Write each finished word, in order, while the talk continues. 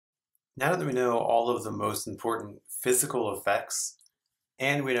Now that we know all of the most important physical effects,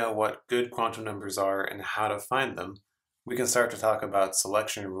 and we know what good quantum numbers are and how to find them, we can start to talk about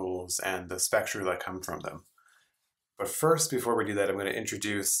selection rules and the spectra that come from them. But first, before we do that, I'm going to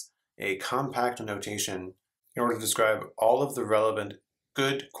introduce a compact notation in order to describe all of the relevant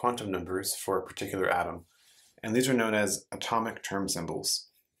good quantum numbers for a particular atom. And these are known as atomic term symbols.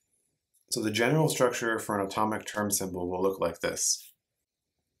 So the general structure for an atomic term symbol will look like this.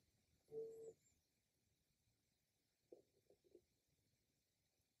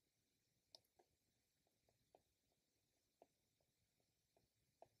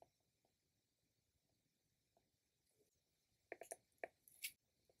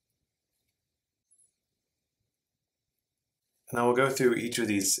 And I will go through each of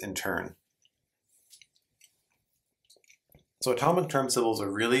these in turn. So atomic term symbols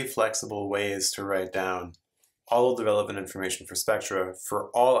are really flexible ways to write down all of the relevant information for spectra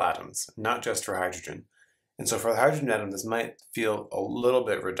for all atoms, not just for hydrogen. And so for the hydrogen atom, this might feel a little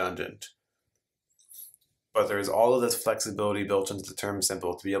bit redundant, but there's all of this flexibility built into the term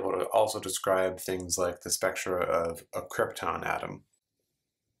symbol to be able to also describe things like the spectra of a krypton atom.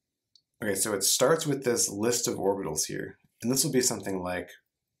 Okay, so it starts with this list of orbitals here. And this will be something like,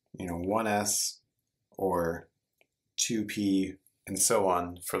 1s or 2p and so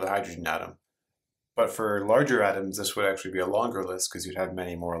on for the hydrogen atom. But for larger atoms, this would actually be a longer list because you'd have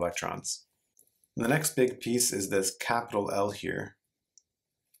many more electrons. And the next big piece is this capital L here.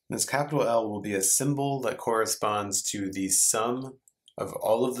 And this capital L will be a symbol that corresponds to the sum of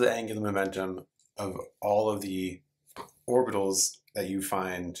all of the angular momentum of all of the orbitals that you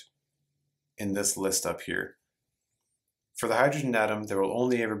find in this list up here. For the hydrogen atom, there will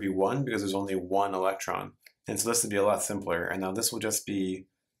only ever be one because there's only one electron. And so this would be a lot simpler. And now this will just be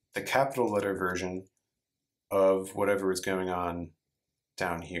the capital letter version of whatever is going on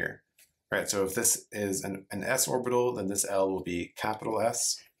down here. Right, so if this is an s orbital, then this L will be capital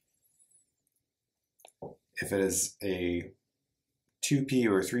S. If it is a 2p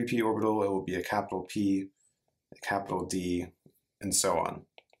or 3p orbital, it will be a capital P, a capital D, and so on.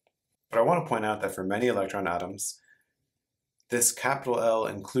 But I want to point out that for many electron atoms, this capital L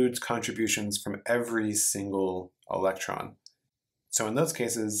includes contributions from every single electron. So in those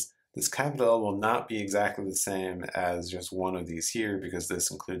cases, this capital L will not be exactly the same as just one of these here because this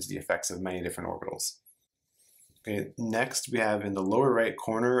includes the effects of many different orbitals. Okay, next we have in the lower right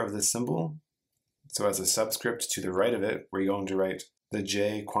corner of this symbol, so as a subscript to the right of it, we're going to write the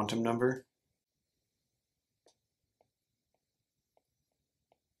J quantum number.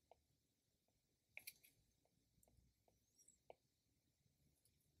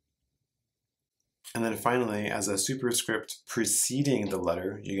 And then finally, as a superscript preceding the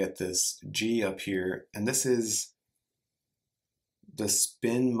letter, you get this G up here, and this is the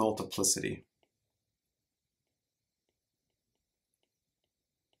spin multiplicity.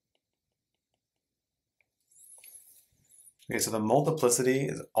 Okay, so the multiplicity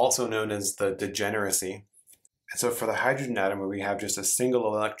is also known as the degeneracy. And so for the hydrogen atom, where we have just a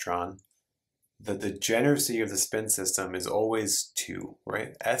single electron, the degeneracy of the spin system is always 2,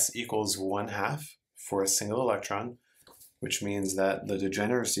 right? S equals 1/2 for a single electron, which means that the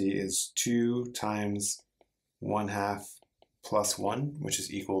degeneracy is 2 times 1/2 plus 1, which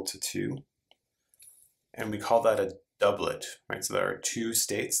is equal to 2. And we call that a doublet, right? So there are two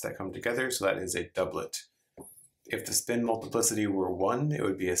states that come together, so that is a doublet. If the spin multiplicity were 1, it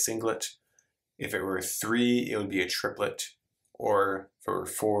would be a singlet. If it were 3, it would be a triplet. Or for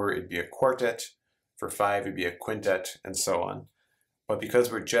 4, it'd be a quartet. For 5, it'd be a quintet, and so on. But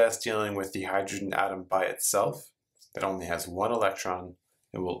because we're just dealing with the hydrogen atom by itself, that only has one electron,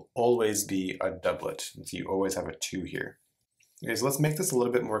 it will always be a doublet. And so you always have a 2 here. Okay, so let's make this a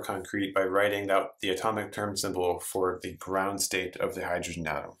little bit more concrete by writing out the atomic term symbol for the ground state of the hydrogen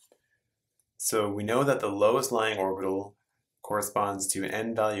atom. So we know that the lowest lying orbital corresponds to an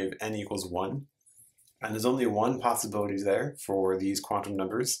n value of n equals 1. And there's only one possibility there for these quantum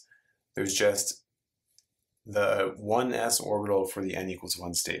numbers. There's just the 1s orbital for the n equals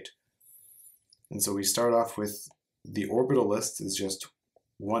 1 state. And so we start off with the orbital list is just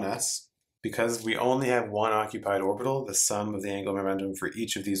 1s. Because we only have one occupied orbital, the sum of the angular momentum for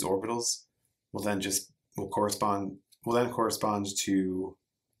each of these orbitals will then correspond to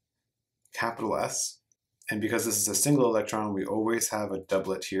capital S. And because this is a single electron, we always have a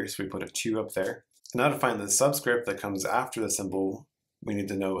doublet here, so we put a 2 up there. Now to find the subscript that comes after the symbol, we need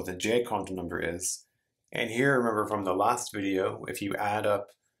to know what the J quantum number is. And here, remember from the last video, if you add up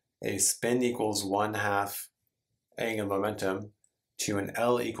a spin equals 1/2 angular momentum to an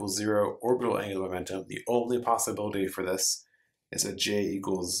L equals 0 orbital angular momentum, the only possibility for this is a j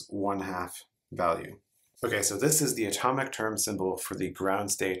equals 1/2 value. Okay, so this is the atomic term symbol for the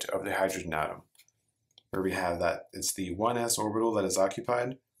ground state of the hydrogen atom, where we have that it's the 1s orbital that is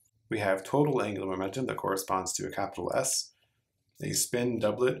occupied. We have total angular momentum that corresponds to a capital S, a spin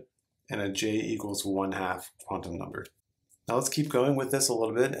doublet, and a j equals 1/2 quantum number. Now let's keep going with this a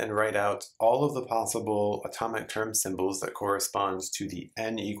little bit and write out all of the possible atomic term symbols that corresponds to the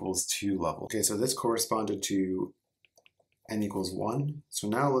n equals 2 level. Okay, so this corresponded to n equals 1. So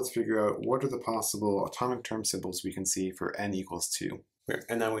now let's figure out what are the possible atomic term symbols we can see for n equals 2.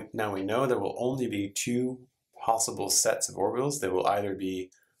 And now we know there will only be two possible sets of orbitals. They will either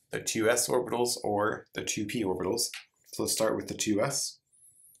be the 2s orbitals or the 2p orbitals. So let's start with the 2s.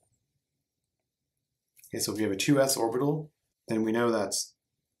 Okay, so if we have a 2s orbital, then we know that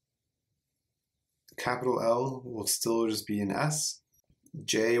capital L will still just be an s,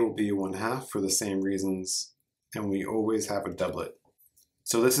 j will be 1/2 for the same reasons, and we always have a doublet.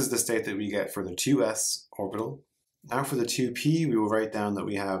 So this is the state that we get for the 2s orbital. Now for the 2p, we will write down that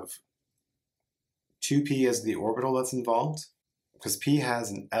we have 2p as the orbital that's involved. Because p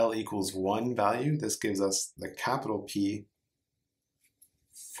has an L equals 1 value, this gives us the capital P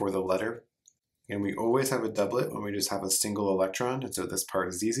for the letter. And we always have a doublet when we just have a single electron, and so this part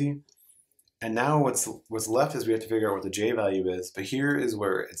is easy. And now what's left is we have to figure out what the j value is, but here is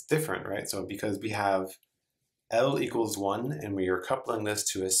where it's different, right? So because we have L equals 1, and we are coupling this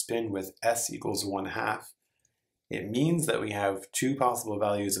to a spin with S equals 1/2, it means that we have two possible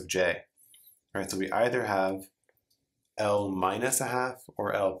values of j, right? So we either have L minus 1/2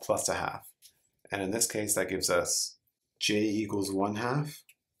 or L plus 1/2. And in this case, that gives us j equals 1/2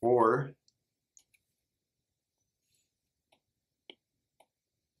 or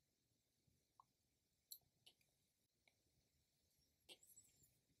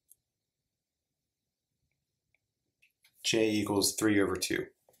j equals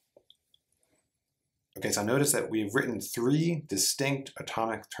 3/2. Okay, so notice that we've written three distinct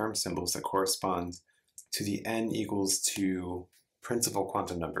atomic term symbols that correspond to the n equals 2 principal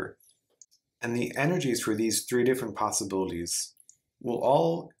quantum number. And the energies for these three different possibilities will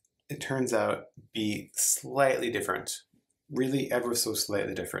all, it turns out, be slightly different, really ever so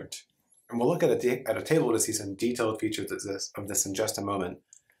slightly different. And we'll look at a table to see some detailed features of this in just a moment.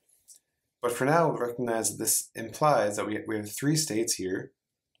 But for now, recognize that this implies that we have three states here.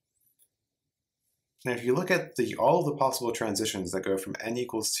 And if you look at all of the possible transitions that go from n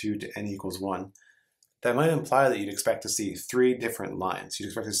equals 2 to n equals 1, that might imply that you'd expect to see three different lines. You'd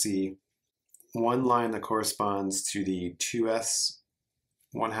expect to see one line that corresponds to the 2s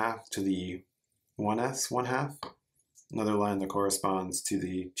 1/2 to the 1s 1/2, another line that corresponds to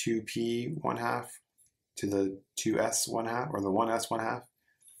the 2p 1/2 to the 2s 1/2 or the 1s 1/2,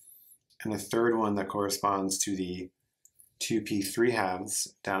 and a third one that corresponds to the 2p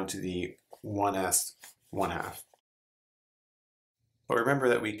 3/2 down to the 1s 1/2. But remember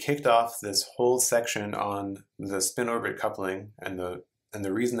that we kicked off this whole section on the spin-orbit coupling and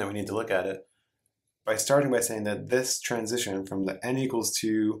the reason that we need to look at it by starting by saying that this transition from the n equals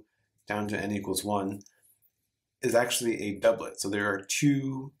 2 down to n equals 1 is actually a doublet. So there are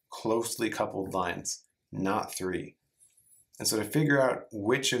two closely coupled lines, not three. And so to figure out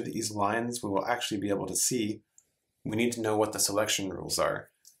which of these lines we will actually be able to see, we need to know what the selection rules are.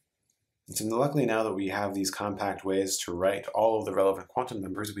 And so luckily now that we have these compact ways to write all of the relevant quantum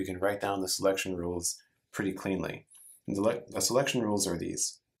numbers, we can write down the selection rules pretty cleanly. And the selection rules are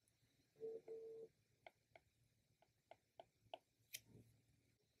these.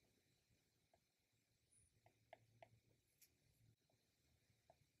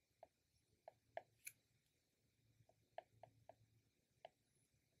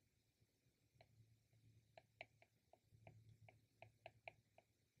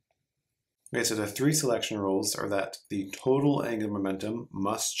 Okay, so the three selection rules are that the total angular momentum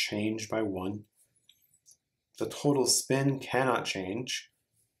must change by 1, the total spin cannot change,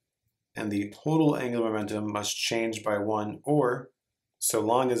 and the total angular momentum must change by 1, or so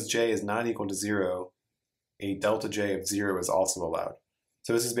long as j is not equal to 0, a delta j of 0 is also allowed.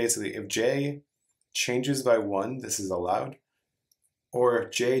 So this is basically if j changes by 1, this is allowed, or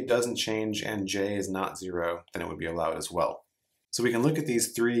if j doesn't change and j is not 0, then it would be allowed as well. So we can look at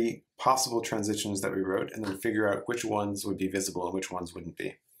these three possible transitions that we wrote and then figure out which ones would be visible and which ones wouldn't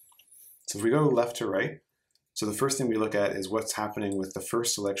be. So if we go left to right, so the first thing we look at is what's happening with the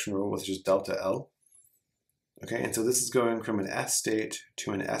first selection rule, which is delta L. Okay, and so this is going from an S state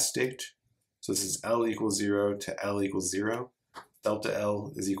to an S state. So this is L equals 0 to L equals 0. Delta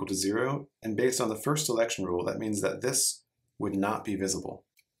L is equal to 0. And based on the first selection rule, that means that this would not be visible.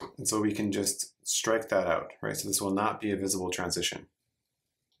 And so we can just strike that out, right? So this will not be a visible transition.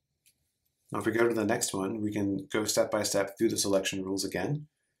 Now if we go to the next one, we can go step by step through the selection rules again.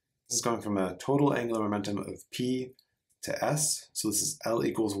 This is going from a total angular momentum of P to S. So this is L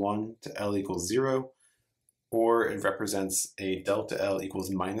equals 1 to L equals 0, or it represents a delta L equals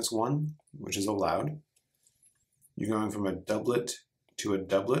 -1, which is allowed. You're going from a doublet to a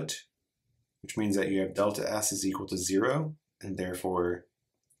doublet, which means that you have delta S is equal to 0, and therefore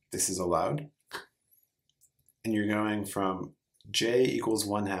this is allowed. And you're going from J equals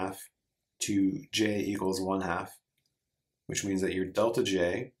 1/2 to J equals 1/2, which means that your delta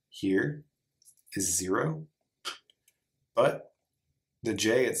J here is 0, but the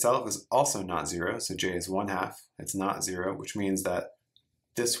J itself is also not 0, so J is 1/2, it's not 0, which means that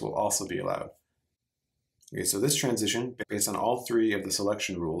this will also be allowed. Okay, so this transition, based on all three of the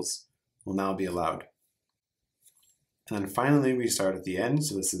selection rules, will now be allowed. And then finally, we start at the end.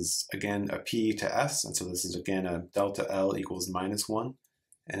 So this is, again, a P to S. And so this is, again, a delta L equals -1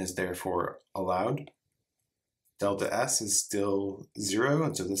 and is therefore allowed. Delta S is still 0,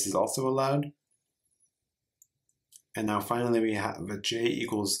 and so this is also allowed. And now finally, we have a J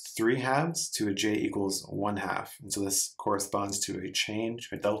equals 3/2 to a J equals 1/2. And so this corresponds to a change,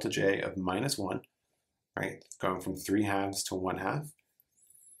 a delta J of -1, right? Going from 3/2 to 1/2.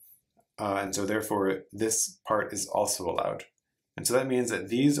 And so therefore, this part is also allowed. And so that means that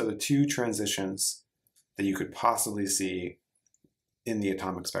these are the two transitions that you could possibly see in the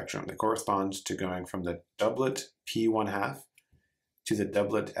atomic spectrum. They correspond to going from the doublet P1/2 to the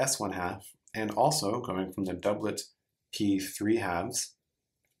doublet S1/2, and also going from the doublet P3/2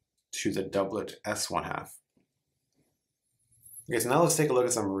 to the doublet S1/2. Okay, so now let's take a look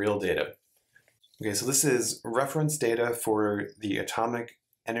at some real data. Okay, so this is reference data for the atomic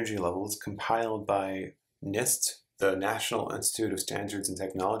energy levels compiled by NIST, the National Institute of Standards and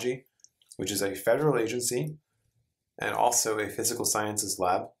Technology, which is a federal agency and also a physical sciences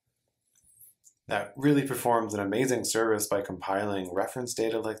lab that really performs an amazing service by compiling reference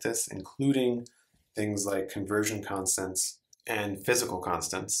data like this, including things like conversion constants and physical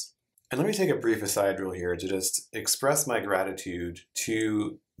constants. And let me take a brief aside rule here to just express my gratitude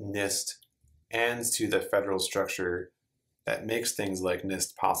to NIST and to the federal structure that makes things like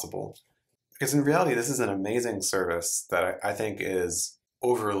NIST possible. Because in reality, this is an amazing service that I think is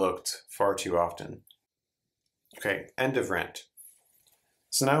overlooked far too often. Okay, end of rant.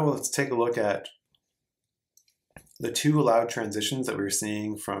 So now let's take a look at the two allowed transitions that we're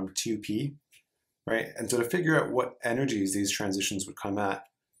seeing from 2p, right? And so to figure out what energies these transitions would come at,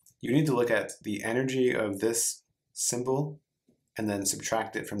 you need to look at the energy of this symbol and then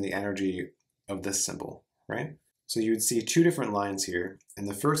subtract it from the energy of this symbol, right? So you would see two different lines here. And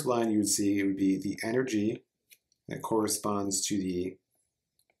the first line you would see would be the energy that corresponds to the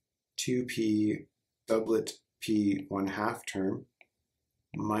 2p doublet P1/2 term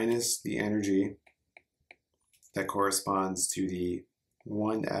minus the energy that corresponds to the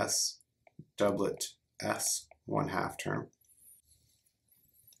 1s doublet S1/2 term.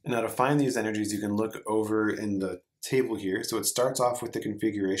 And now to find these energies, you can look over in the table here. So it starts off with the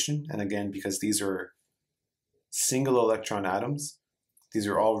configuration. And again, because these are single electron atoms, these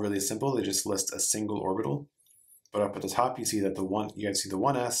are all really simple. They just list a single orbital. But up at the top, you see that you guys see the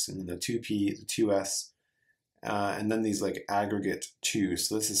 1s and then the 2p, the 2s, and then these like aggregate 2s.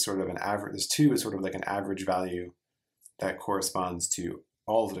 So this is sort of an average. This 2 is sort of like an average value that corresponds to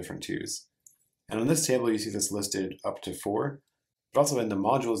all the different 2s. And on this table, you see this listed up to 4. But also in the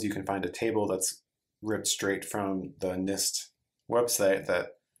modules, you can find a table that's ripped straight from the NIST website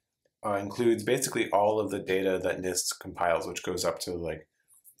that includes basically all of the data that NIST compiles, which goes up to like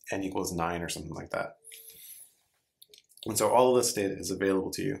n equals 9 or something like that. And so all of this data is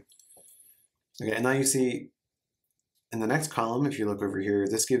available to you. Okay, and now you see in the next column, if you look over here,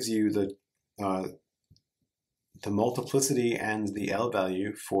 this gives you the multiplicity and the L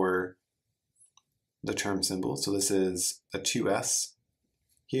value for the term symbol. So this is a 2s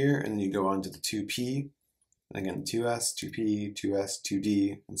here, and then you go on to the 2p, and again 2s, 2p, 2s,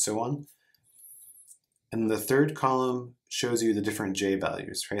 2d, and so on. And the third column shows you the different j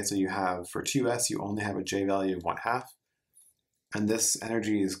values, right? So you have, for 2s, you only have a j value of 1/2, and this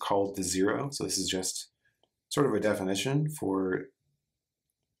energy is called the 0. So this is just sort of a definition for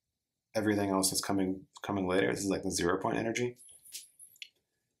everything else that's coming later. This is like the 0-point energy.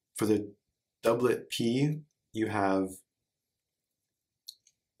 For the doublet P, you have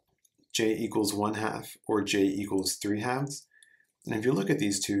j equals 1/2 or j equals 3/2. And if you look at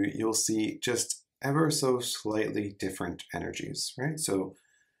these two, you'll see just ever so slightly different energies, right? So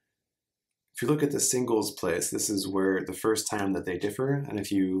if you look at the singles place, this is where the first time that they differ. And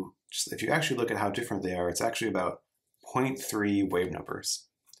if you actually look at how different they are, it's actually about 0.3 wave numbers.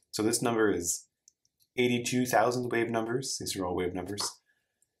 So this number is 82,000 wave numbers. These are all wave numbers.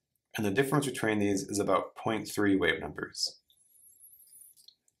 And the difference between these is about 0.3 wave numbers.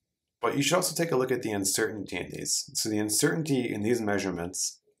 But you should also take a look at the uncertainty in these. So the uncertainty in these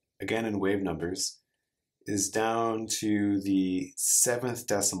measurements, again in wave numbers, is down to the 7th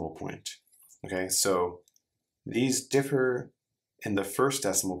decimal point. Okay, so these differ in the first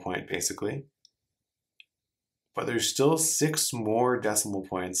decimal point, basically, but there's still 6 more decimal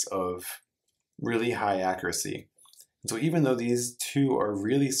points of really high accuracy. And so even though these two are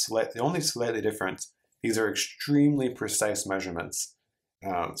really only slightly different, these are extremely precise measurements.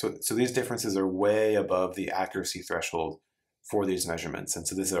 So these differences are way above the accuracy threshold for these measurements. And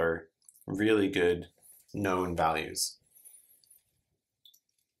so these are really good known values.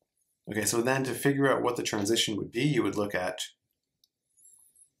 Okay, so then to figure out what the transition would be, you would look at,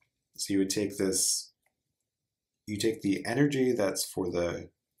 so you would take this, you take the energy that's for the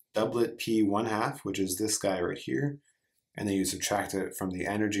doublet P1/2, which is this guy right here, and then you subtract it from the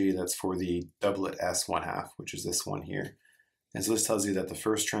energy that's for the doublet S1/2, which is this one here. And so this tells you that the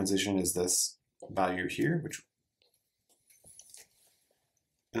first transition is this value here,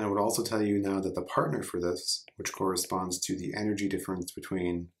 and I would also tell you now that the partner for this, which corresponds to the energy difference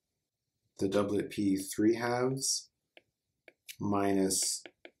between the doublet P3/2 minus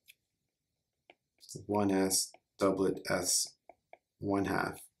 1s doublet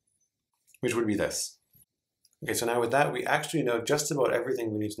S1/2, which would be this. Okay, so now with that, we actually know just about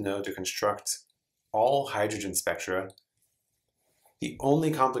everything we need to know to construct all hydrogen spectra. The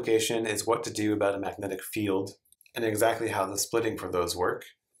only complication is what to do about a magnetic field and exactly how the splitting for those work.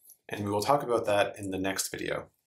 And we will talk about that in the next video.